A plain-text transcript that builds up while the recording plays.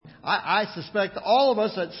I suspect all of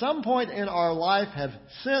us at some point in our life have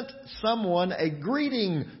sent someone a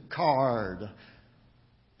greeting card.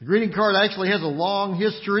 The greeting card actually has a long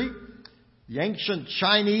history. The ancient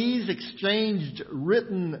Chinese exchanged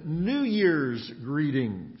written New Year's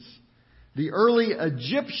greetings. The early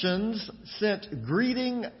Egyptians sent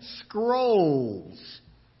greeting scrolls.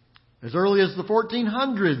 As early as the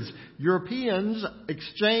 1400s, Europeans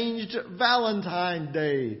exchanged Valentine's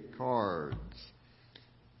Day cards.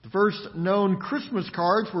 The first known Christmas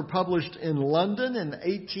cards were published in London in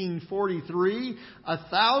 1843.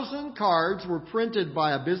 1,000 cards were printed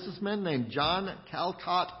by a businessman named John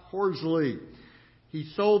Calcott Horsley. He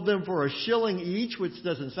sold them for $1 each, which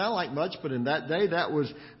doesn't sound like much, but in that day that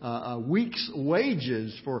was a week's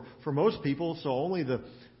wages for most people, so only the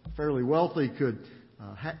fairly wealthy could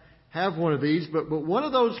have one of these. But one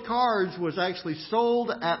of those cards was actually sold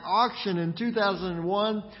at auction in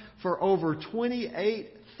 2001 for over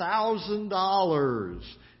 $28,000.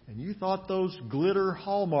 And you thought those glitter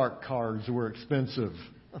Hallmark cards were expensive.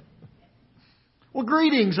 Well,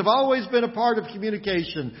 greetings have always been a part of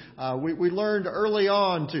communication. We learned early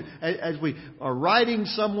on as we are writing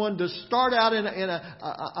someone, to start out in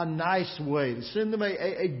a nice way, to send them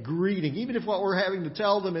a greeting. Even if what we're having to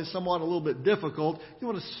tell them is somewhat a little bit difficult, you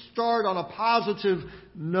want to start on a positive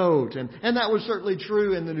note. And that was certainly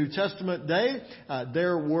true in the New Testament day.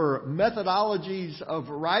 There were methodologies of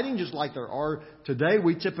writing, just like there are today.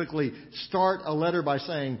 We typically start a letter by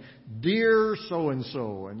saying, "Dear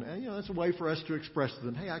so-and-so." And that's a way for us to express to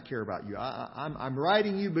them, "Hey, I care about you. I'm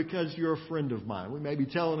writing you because you're a friend of mine." We may be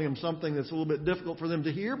telling them something that's a little bit difficult for them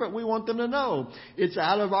to hear, but we want them to know it's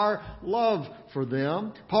out of our love for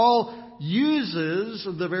them. Paul uses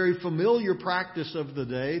the very familiar practice of the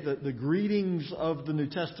day, the greetings of the New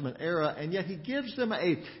Testament era, and yet he gives them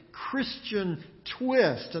a Christian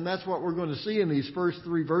twist. And that's what we're going to see in these first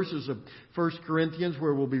 3 verses of 1 Corinthians,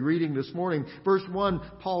 where we'll be reading this morning. Verse 1,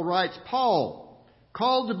 Paul writes, "Paul,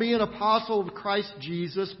 called to be an apostle of Christ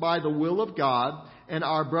Jesus by the will of God, and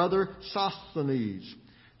our brother Sosthenes,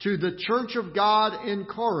 to the church of God in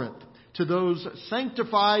Corinth, to those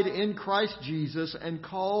sanctified in Christ Jesus and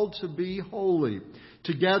called to be holy,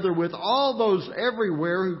 together with all those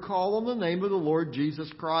everywhere who call on the name of the Lord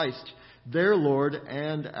Jesus Christ, their Lord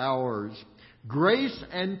and ours. Grace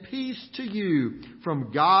and peace to you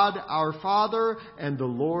from God our Father and the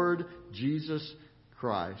Lord Jesus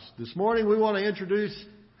Christ." This morning we want to introduce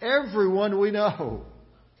everyone we know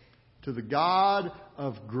to the God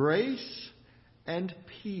of grace and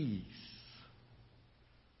peace.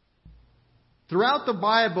 Throughout the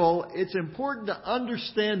Bible, it's important to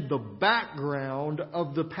understand the background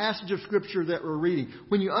of the passage of Scripture that we're reading.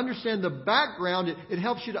 When you understand the background, it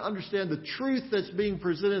helps you to understand the truth that's being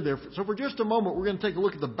presented there. So for just a moment, we're going to take a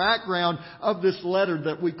look at the background of this letter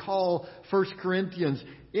that we call 1 Corinthians.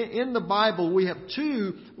 In the Bible, we have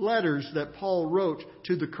 2 letters that Paul wrote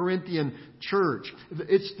to the Corinthian church.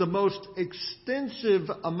 It's the most extensive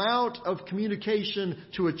amount of communication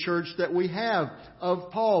to a church that we have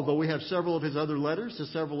of Paul. Though we have several of his other letters to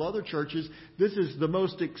several other churches, this is the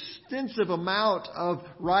most extensive amount of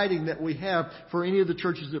writing that we have for any of the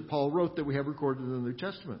churches that Paul wrote that we have recorded in the New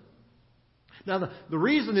Testament. Now, the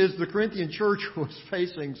reason is the Corinthian church was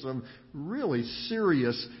facing some really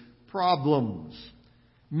serious problems.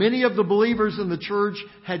 Many of the believers in the church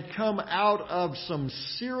had come out of some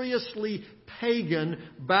seriously pagan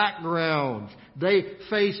backgrounds. They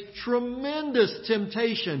faced tremendous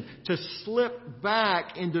temptation to slip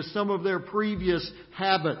back into some of their previous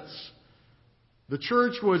habits. The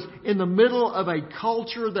church was in the middle of a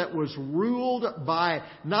culture that was ruled by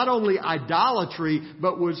not only idolatry,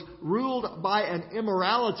 but was ruled by an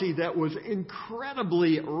immorality that was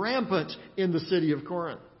incredibly rampant in the city of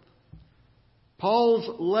Corinth.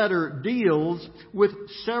 Paul's letter deals with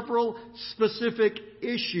several specific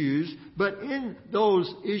issues, but in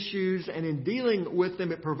those issues and in dealing with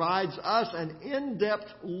them, it provides us an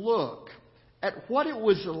in-depth look at what it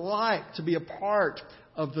was like to be a part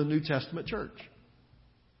of the New Testament church.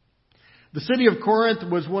 The city of Corinth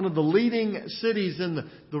was one of the leading cities in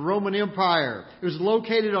the Roman Empire. It was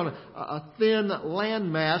located on a thin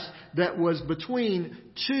landmass that was between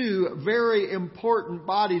 2 very important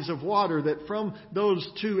bodies of water, that from those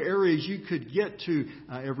 2 areas you could get to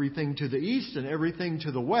everything to the east and everything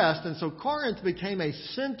to the west. And so Corinth became a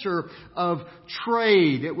center of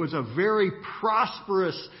trade. It was a very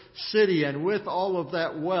prosperous city, and with all of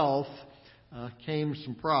that wealth came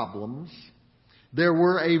some problems. There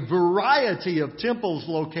were a variety of temples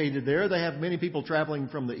located there. They have many people traveling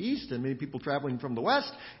from the east and many people traveling from the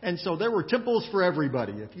west. And so there were temples for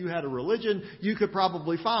everybody. If you had a religion, you could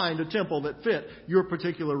probably find a temple that fit your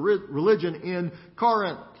particular religion in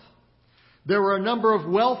Corinth. There were a number of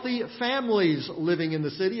wealthy families living in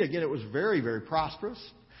the city. Again, it was very, very prosperous.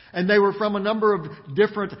 And they were from a number of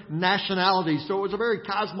different nationalities. So it was a very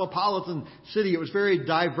cosmopolitan city. It was very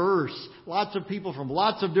diverse. Lots of people from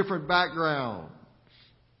lots of different backgrounds.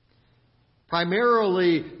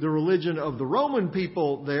 Primarily, the religion of the Roman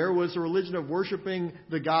people there was a religion of worshiping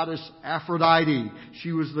the goddess Aphrodite.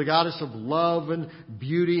 She was the goddess of love and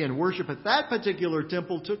beauty, and worship at that particular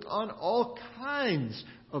temple took on all kinds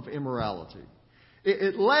of immorality.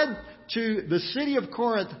 It led to the city of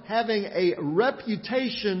Corinth having a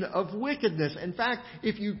reputation of wickedness. In fact,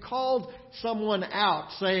 if you called someone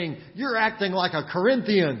out saying, "You're acting like a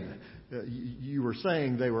Corinthian," you were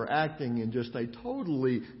saying they were acting in just a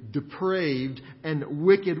totally depraved and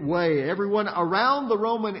wicked way. Everyone around the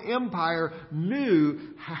Roman Empire knew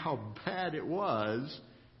how bad it was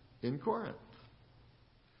in Corinth.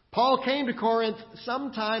 Paul came to Corinth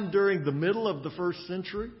sometime during the middle of the first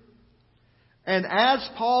century. And as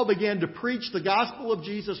Paul began to preach the gospel of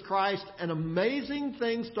Jesus Christ, an amazing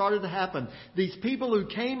thing started to happen. These people who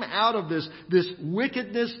came out of this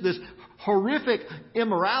wickedness, this horrific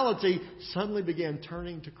immorality, suddenly began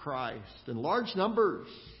turning to Christ in large numbers.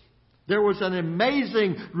 There was an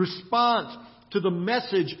amazing response to the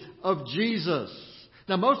message of Jesus.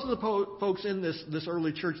 Now, most of the folks in this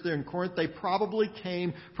early church there in Corinth, they probably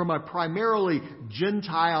came from a primarily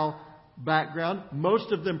Gentile background.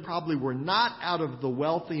 Most of them probably were not out of the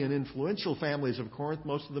wealthy and influential families of Corinth.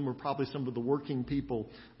 Most of them were probably some of the working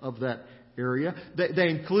people of that area. They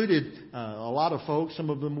included a lot of folks, some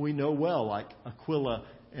of them we know well, like Aquila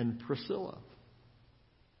and Priscilla.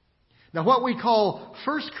 Now, what we call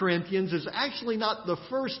 1 Corinthians is actually not the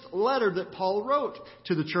first letter that Paul wrote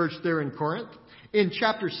to the church there in Corinth. In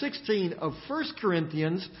chapter 16 of 1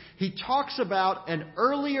 Corinthians, he talks about an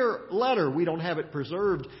earlier letter. We don't have it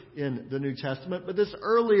preserved in the New Testament, but this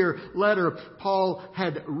earlier letter Paul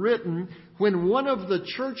had written when one of the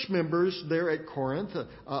church members there at Corinth,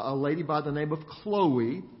 a lady by the name of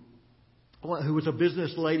Chloe, who was a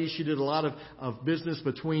business lady. She did a lot of business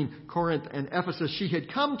between Corinth and Ephesus. She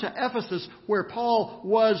had come to Ephesus, where Paul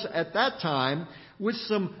was at that time, with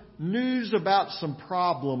some news about some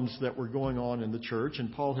problems that were going on in the church.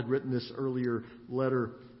 And Paul had written this earlier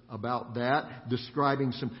letter about that,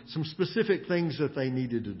 describing some specific things that they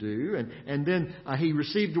needed to do. And then he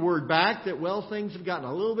received the word back that, well, things have gotten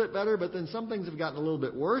a little bit better, but then some things have gotten a little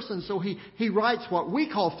bit worse. And so he writes what we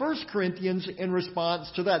call 1 Corinthians in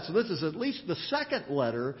response to that. So this is at least the second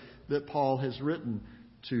letter that Paul has written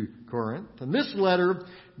to Corinth. And this letter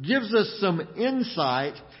gives us some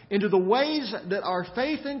insight into the ways that our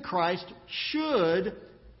faith in Christ should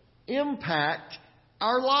impact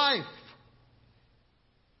our life.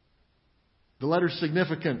 The letter is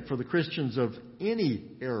significant for the Christians of any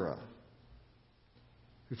era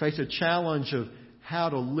who face a challenge of how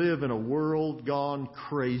to live in a world gone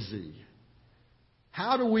crazy.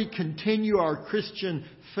 How do we continue our Christian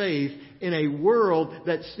faith in a world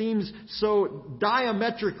that seems so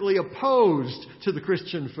diametrically opposed to the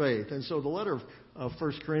Christian faith? And so the letter of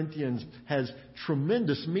 1 Corinthians has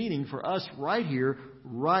tremendous meaning for us right here,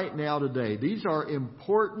 right now, today. These are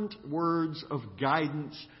important words of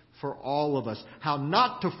guidance for all of us. How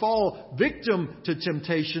not to fall victim to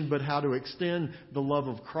temptation, but how to extend the love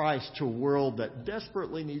of Christ to a world that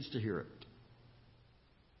desperately needs to hear it.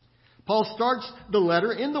 Paul starts the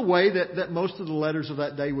letter in the way that most of the letters of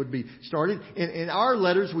that day would be started. In our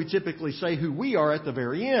letters, we typically say who we are at the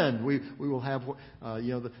very end. We will have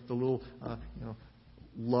the little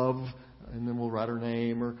love, and then we'll write our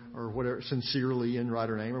name or whatever, sincerely, and write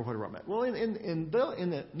our name or whatever. Well, in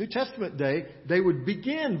the New Testament day, they would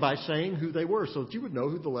begin by saying who they were, so that you would know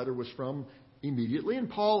who the letter was from immediately. And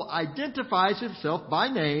Paul identifies himself by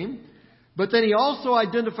name, but then he also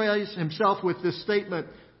identifies himself with this statement,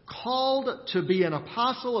 called to be an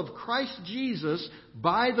apostle of Christ Jesus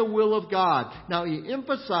by the will of God. Now, he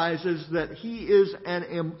emphasizes that he is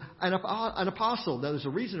an apostle. Now, there's a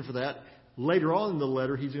reason for that. Later on in the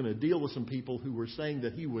letter, he's going to deal with some people who were saying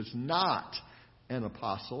that he was not an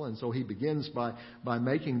apostle. And so he begins by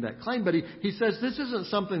making that claim. But he says, this isn't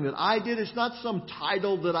something that I did. It's not some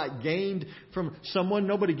title that I gained from someone.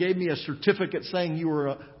 Nobody gave me a certificate saying you're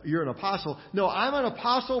an apostle. No, I'm an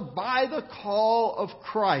apostle by the call of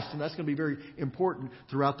Christ. And that's going to be very important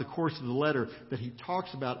throughout the course of the letter, that he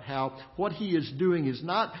talks about how what he is doing is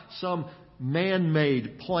not some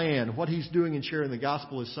man-made plan. What he's doing in sharing the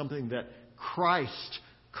gospel is something that Christ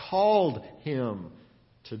called him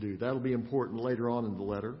to do. That'll be important later on in the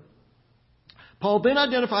letter. Paul then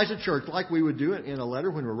identifies a church like we would do in a letter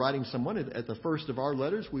when we're writing someone. At the first of our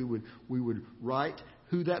letters, we would write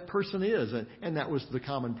who that person is. And that was the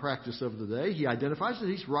common practice of the day. He identifies that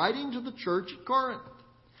he's writing to the church at Corinth.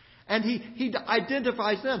 And he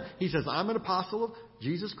identifies them. He says, I'm an apostle of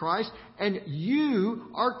Jesus Christ, and you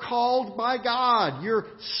are called by God. You're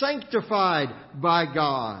sanctified by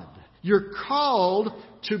God. You're called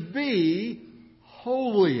to be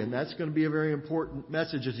holy. And that's going to be a very important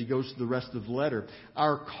message as he goes through the rest of the letter.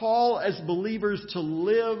 Our call as believers to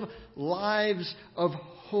live lives of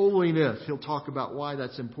holiness. He'll talk about why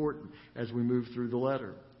that's important as we move through the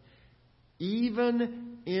letter.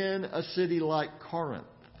 Even in a city like Corinth,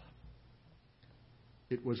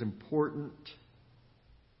 it was important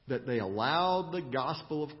that they allowed the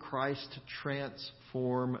gospel of Christ to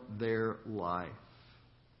transform their life.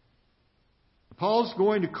 Paul's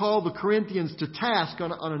going to call the Corinthians to task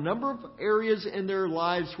on a number of areas in their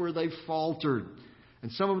lives where they faltered.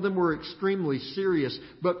 And some of them were extremely serious.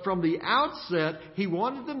 But from the outset, he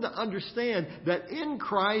wanted them to understand that in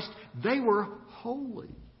Christ they were holy.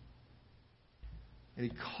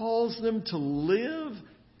 And he calls them to live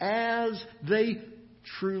as they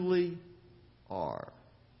truly are.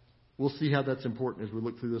 We'll see how that's important as we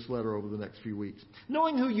look through this letter over the next few weeks.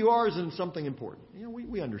 Knowing who you are is something important.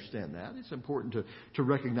 We understand that. It's important to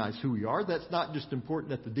recognize who we are. That's not just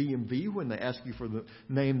important at the DMV when they ask you for the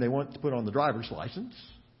name they want to put on the driver's license.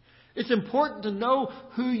 It's important to know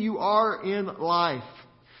who you are in life.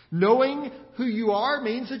 Knowing who you are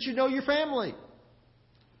means that you know your family.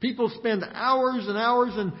 People spend hours and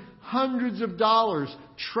hours and hundreds of dollars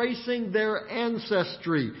tracing their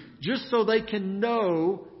ancestry just so they can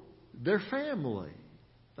know their family.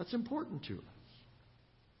 That's important to us.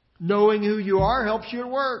 Knowing who you are helps you at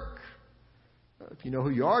work. If you know who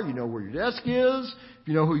you are, you know where your desk is. If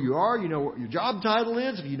you know who you are, you know what your job title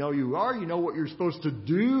is. If you know who you are, you know what you're supposed to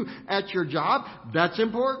do at your job. That's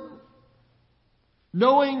important.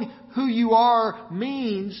 Knowing who you are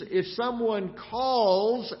means if someone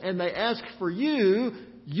calls and they ask for you,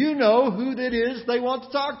 you know who that is they want to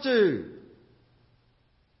talk to.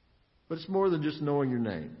 But it's more than just knowing your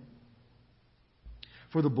name.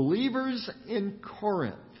 For the believers in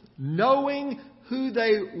Corinth, knowing who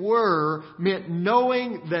they were meant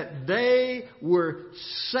knowing that they were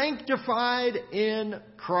sanctified in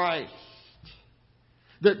Christ.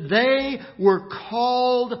 That they were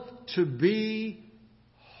called to be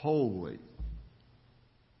holy.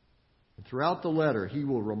 And throughout the letter, he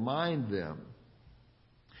will remind them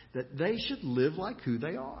that they should live like who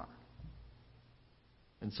they are.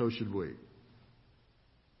 And so should we.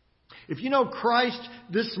 If you know Christ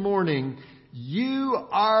this morning, you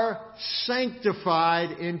are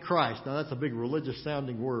sanctified in Christ. Now that's a big religious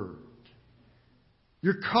sounding word.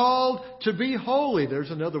 You're called to be holy. There's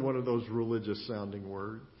another one of those religious sounding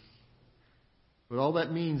words. But all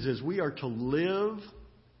that means is we are to live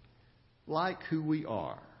like who we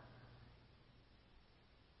are.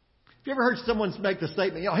 Have you ever heard someone make the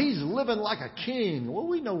statement, he's living like a king? Well,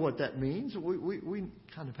 we know what that means. We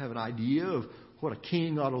kind of have an idea of what a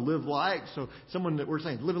king ought to live like. So someone that we're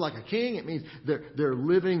saying living like a king, it means they're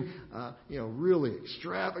living, really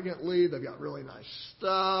extravagantly. They've got really nice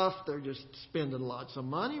stuff. They're just spending lots of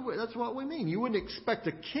money. That's what we mean. You wouldn't expect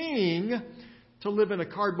a king to live in a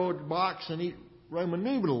cardboard box and eat ramen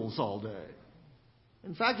noodles all day.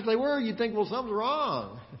 In fact, if they were, you'd think, well, something's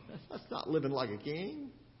wrong. That's not living like a king.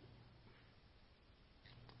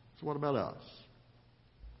 So what about us?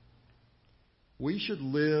 We should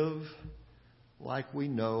live like we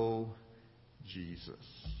know Jesus.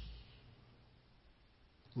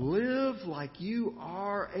 Live like you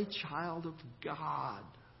are a child of God.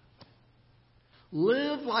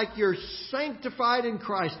 Live like you're sanctified in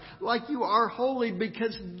Christ, like you are holy,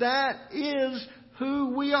 because that is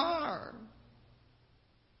who we are.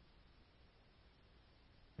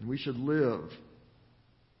 And we should live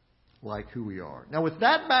like who we are. Now, with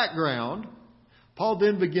that background, Paul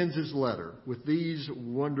then begins his letter with these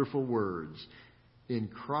wonderful words. In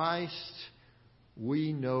Christ,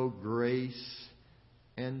 we know grace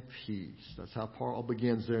and peace. That's how Paul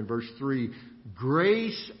begins there in verse 3.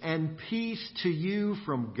 Grace and peace to you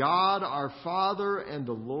from God our Father and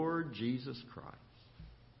the Lord Jesus Christ.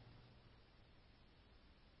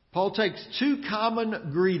 Paul takes two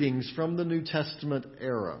common greetings from the New Testament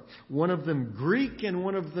era. One of them Greek and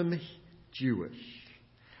one of them Jewish.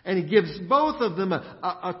 And he gives both of them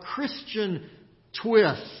a Christian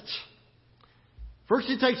twist. First,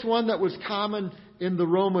 he takes one that was common in the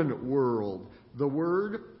Roman world. The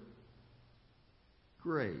word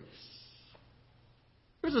grace.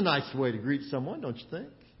 It was a nice way to greet someone, don't you think?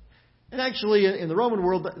 And actually, in the Roman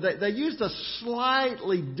world, they used a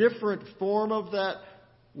slightly different form of that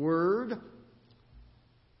word.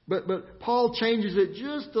 But Paul changes it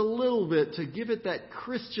just a little bit to give it that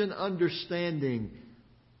Christian understanding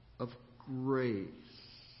of grace.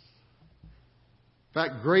 In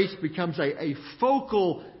fact, grace becomes a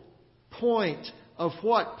focal point of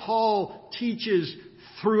what Paul teaches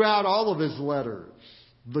throughout all of his letters.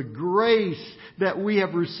 The grace that we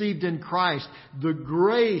have received in Christ. The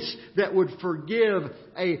grace that would forgive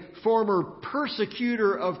a former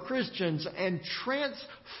persecutor of Christians and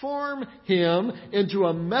transform him into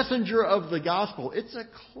a messenger of the gospel. It's a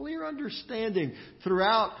clear understanding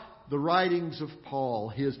throughout the writings of Paul.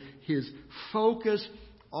 His focus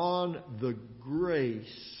on the grace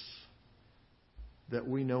that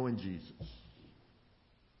we know in Jesus.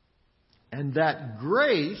 And that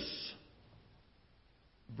grace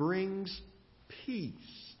brings peace.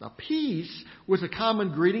 Now, peace was a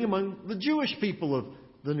common greeting among the Jewish people of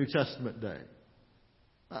the New Testament day.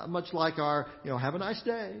 Much like our, have a nice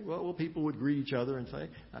day. Well, people would greet each other and say,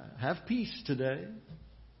 have peace today.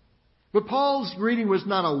 But Paul's greeting was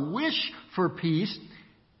not a wish for peace.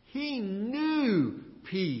 He knew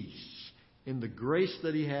peace in the grace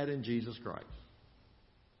that he had in Jesus Christ.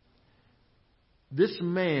 This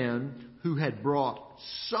man who had brought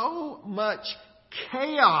so much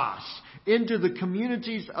chaos into the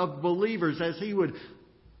communities of believers, as he would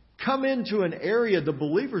come into an area the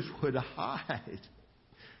believers would hide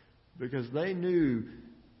because they knew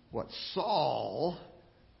what Saul,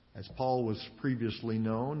 as Paul was previously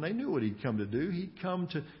known, they knew what he'd come to do. He'd come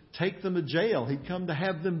to take them to jail. He'd come to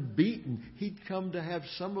have them beaten. He'd come to have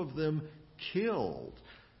some of them killed.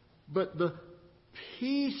 But the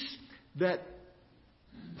peace that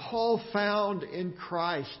Paul found in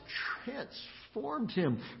Christ transformed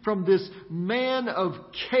him from this man of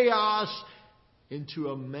chaos into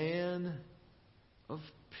a man of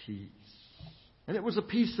peace. And it was a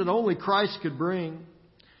peace that only Christ could bring.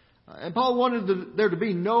 And Paul wanted there to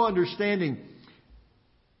be no understanding.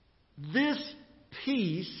 This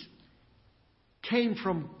peace came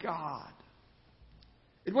from God.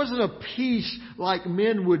 It wasn't a peace like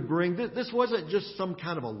men would bring. This wasn't just some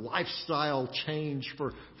kind of a lifestyle change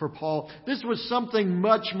for Paul. This was something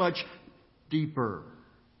much, much deeper.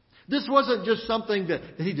 This wasn't just something that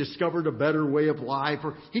he discovered a better way of life,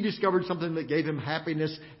 or he discovered something that gave him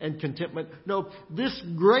happiness and contentment. No, this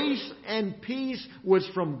grace and peace was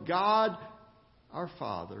from God our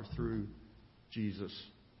Father through Jesus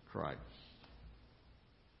Christ.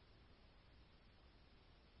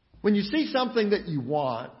 When you see something that you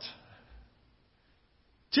want,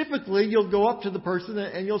 typically you'll go up to the person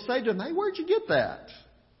and you'll say to them, "Hey, where'd you get that?"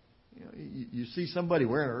 You see somebody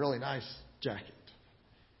wearing a really nice jacket.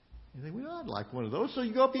 You think, "Well, I'd like one of those." So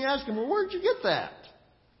you go up and you ask them, "Well, where'd you get that?"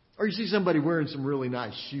 Or you see somebody wearing some really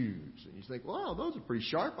nice shoes. And you think, "Wow, those are pretty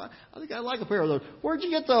sharp. I think I'd like a pair of those. Where'd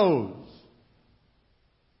you get those?"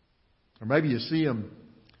 Or maybe you see them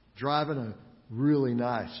driving a really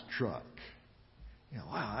nice truck.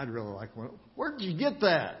 "Wow, I'd really like one. Where'd you get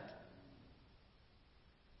that?"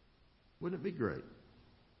 Wouldn't it be great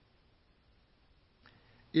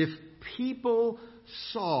if people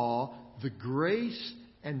saw the grace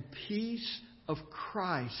and peace of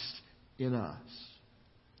Christ in us?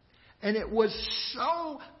 And it was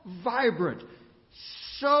so vibrant,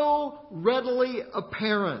 so readily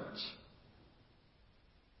apparent,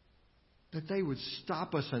 that they would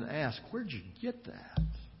stop us and ask, "Where'd you get that?"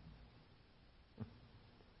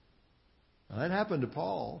 Now, that happened to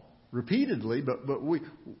Paul repeatedly, but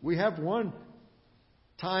we have one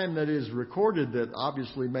time that is recorded that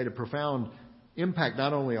obviously made a profound impact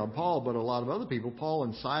not only on Paul, but a lot of other people. Paul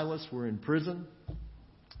and Silas were in prison.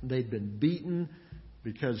 They'd been beaten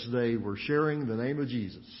because they were sharing the name of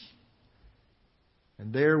Jesus.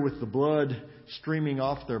 And there, with the blood streaming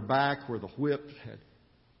off their back where the whip had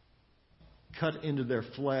cut into their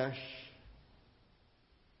flesh,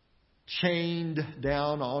 chained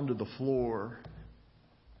down onto the floor,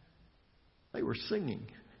 they were singing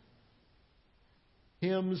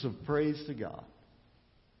hymns of praise to God.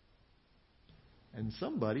 And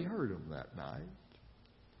somebody heard them that night.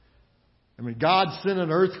 I mean, God sent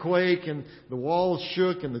an earthquake and the walls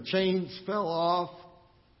shook and the chains fell off.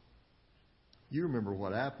 You remember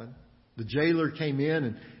what happened. The jailer came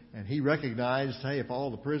in and he recognized, hey, if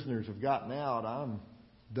all the prisoners have gotten out, I'm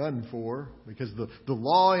done for. Because the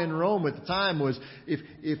law in Rome at the time was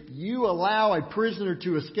if you allow a prisoner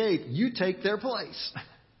to escape, you take their place.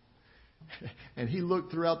 And he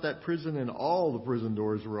looked throughout that prison and all the prison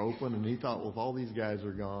doors were open, and he thought, well, if all these guys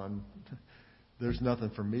are gone, there's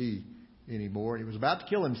nothing for me anymore. And he was about to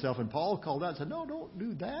kill himself. And Paul called out and said, no, don't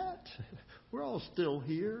do that. We're all still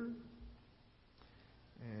here.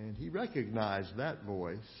 And he recognized that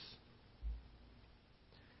voice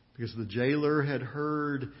because the jailer had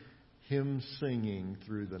heard him singing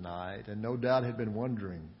through the night and no doubt had been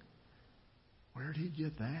wondering, where did he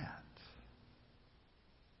get that?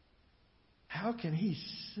 How can he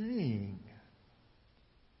sing?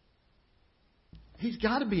 He's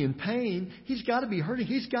got to be in pain. He's got to be hurting.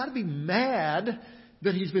 He's got to be mad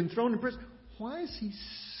that he's been thrown in prison. Why is he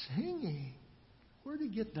singing? Where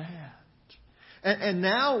did he get that? And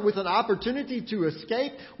now, with an opportunity to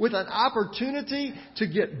escape, with an opportunity to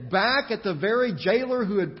get back at the very jailer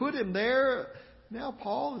who had put him there, now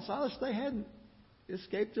Paul and Silas, they hadn't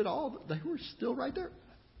escaped at all. They were still right there.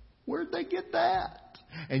 Where'd they get that?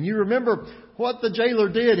 And you remember what the jailer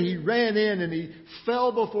did. He ran in and he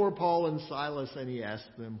fell before Paul and Silas and he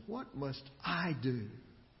asked them, what must I do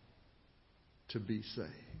to be saved?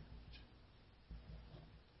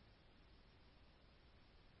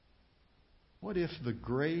 What if the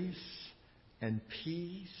grace and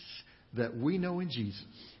peace that we know in Jesus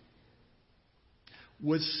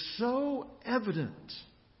was so evident,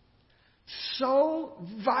 so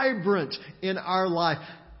vibrant in our life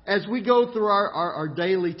as we go through our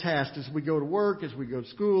daily tasks, as we go to work, as we go to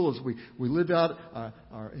school, as we live out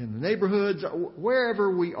in the neighborhoods,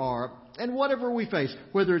 wherever we are, and whatever we face,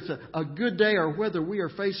 whether it's a good day or whether we are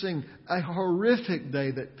facing a horrific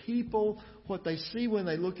day, that people, what they see when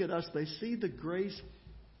they look at us, they see the grace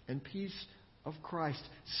and peace of Christ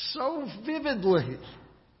so vividly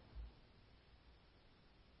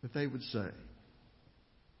that they would say,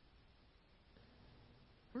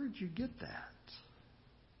 where'd you get that?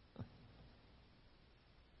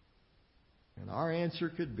 And our answer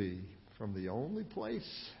could be from the only place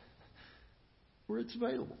where it's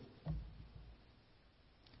available.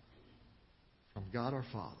 From God our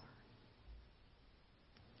Father.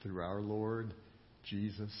 Through our Lord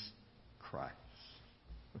Jesus Christ.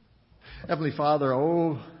 Heavenly Father,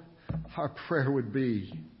 our prayer would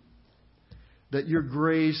be that your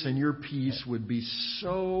grace and your peace would be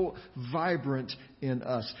so vibrant in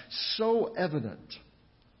us, so evident,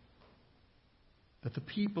 that the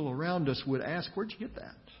people around us would ask, where'd you get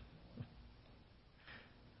that?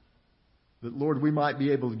 That, Lord, we might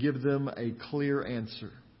be able to give them a clear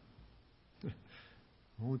answer. The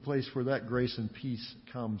only place where that grace and peace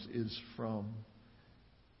comes is from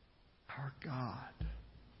our God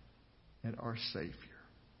and our Savior,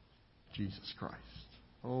 Jesus Christ.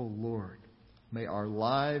 Oh, Lord, may our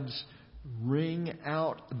lives ring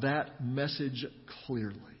out that message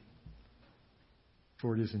clearly.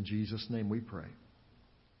 For it is in Jesus' name we pray.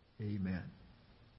 Amen.